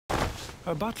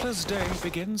A butler's day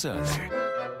begins early.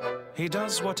 He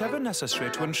does whatever necessary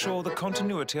to ensure the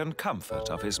continuity and comfort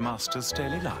of his master's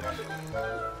daily life.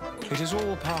 It is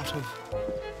all part of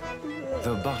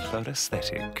the butler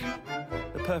aesthetic.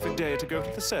 The perfect day to go to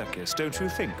the circus, don't you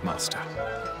think, Master?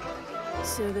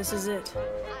 So this is it.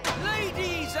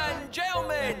 Ladies and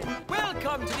gentlemen,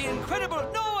 welcome to the incredible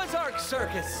Noah's Ark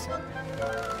Circus.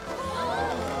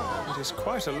 It is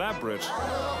quite elaborate.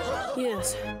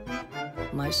 Yes.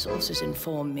 My sources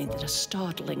inform me that a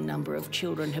startling number of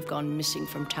children have gone missing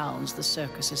from towns the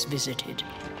circus has visited.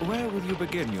 Where will you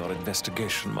begin your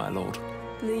investigation, my lord?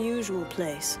 The usual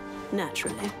place,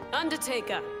 naturally.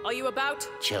 Undertaker, are you about?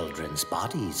 Children's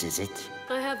bodies, is it?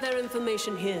 I have their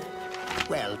information here.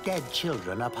 Well, dead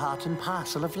children are part and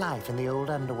parcel of life in the old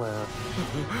underworld.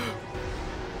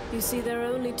 You see, there are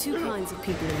only two kinds of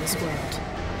people in this world.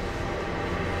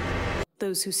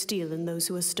 Those who steal and those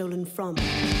who are stolen from.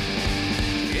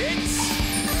 It's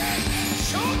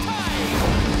showtime!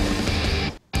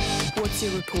 What's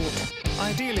your report?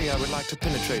 Ideally, I would like to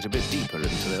penetrate a bit deeper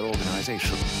into their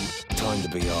organization. Time to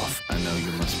be off. I know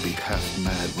you must be half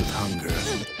mad with hunger.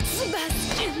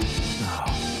 Sebastian! Now,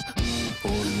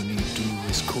 all you need to do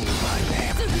is call my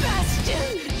name.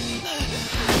 Sebastian!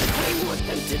 I want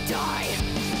them to die.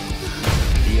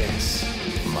 Yes,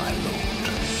 my lord.